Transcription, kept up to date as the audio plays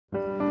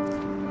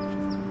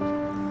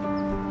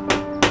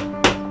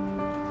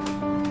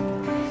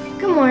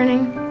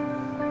morning.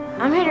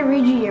 I'm here to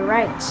read you your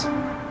rights.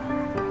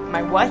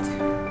 My what?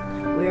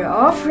 We are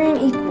all free and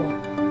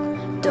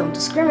equal. Don't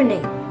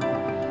discriminate.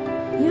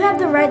 You have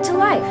the right to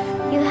life.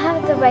 You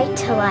have the right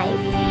to life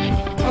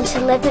and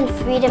to live in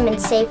freedom and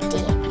safety.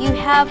 You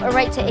have a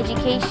right to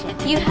education.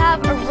 You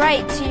have a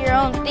right to your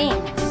own things.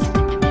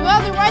 You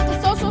have the right to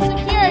social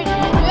security.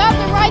 You have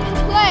the right to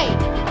play.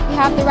 You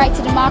have the right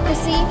to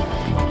democracy.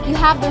 You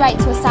have the right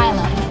to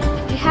asylum.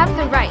 You have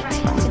the right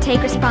to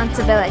take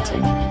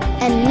responsibility.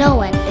 And no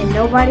one and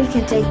nobody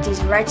can take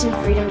these rights and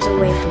freedoms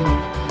away from you.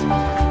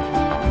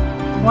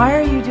 Why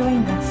are you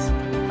doing this?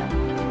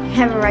 You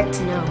have a right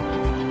to know.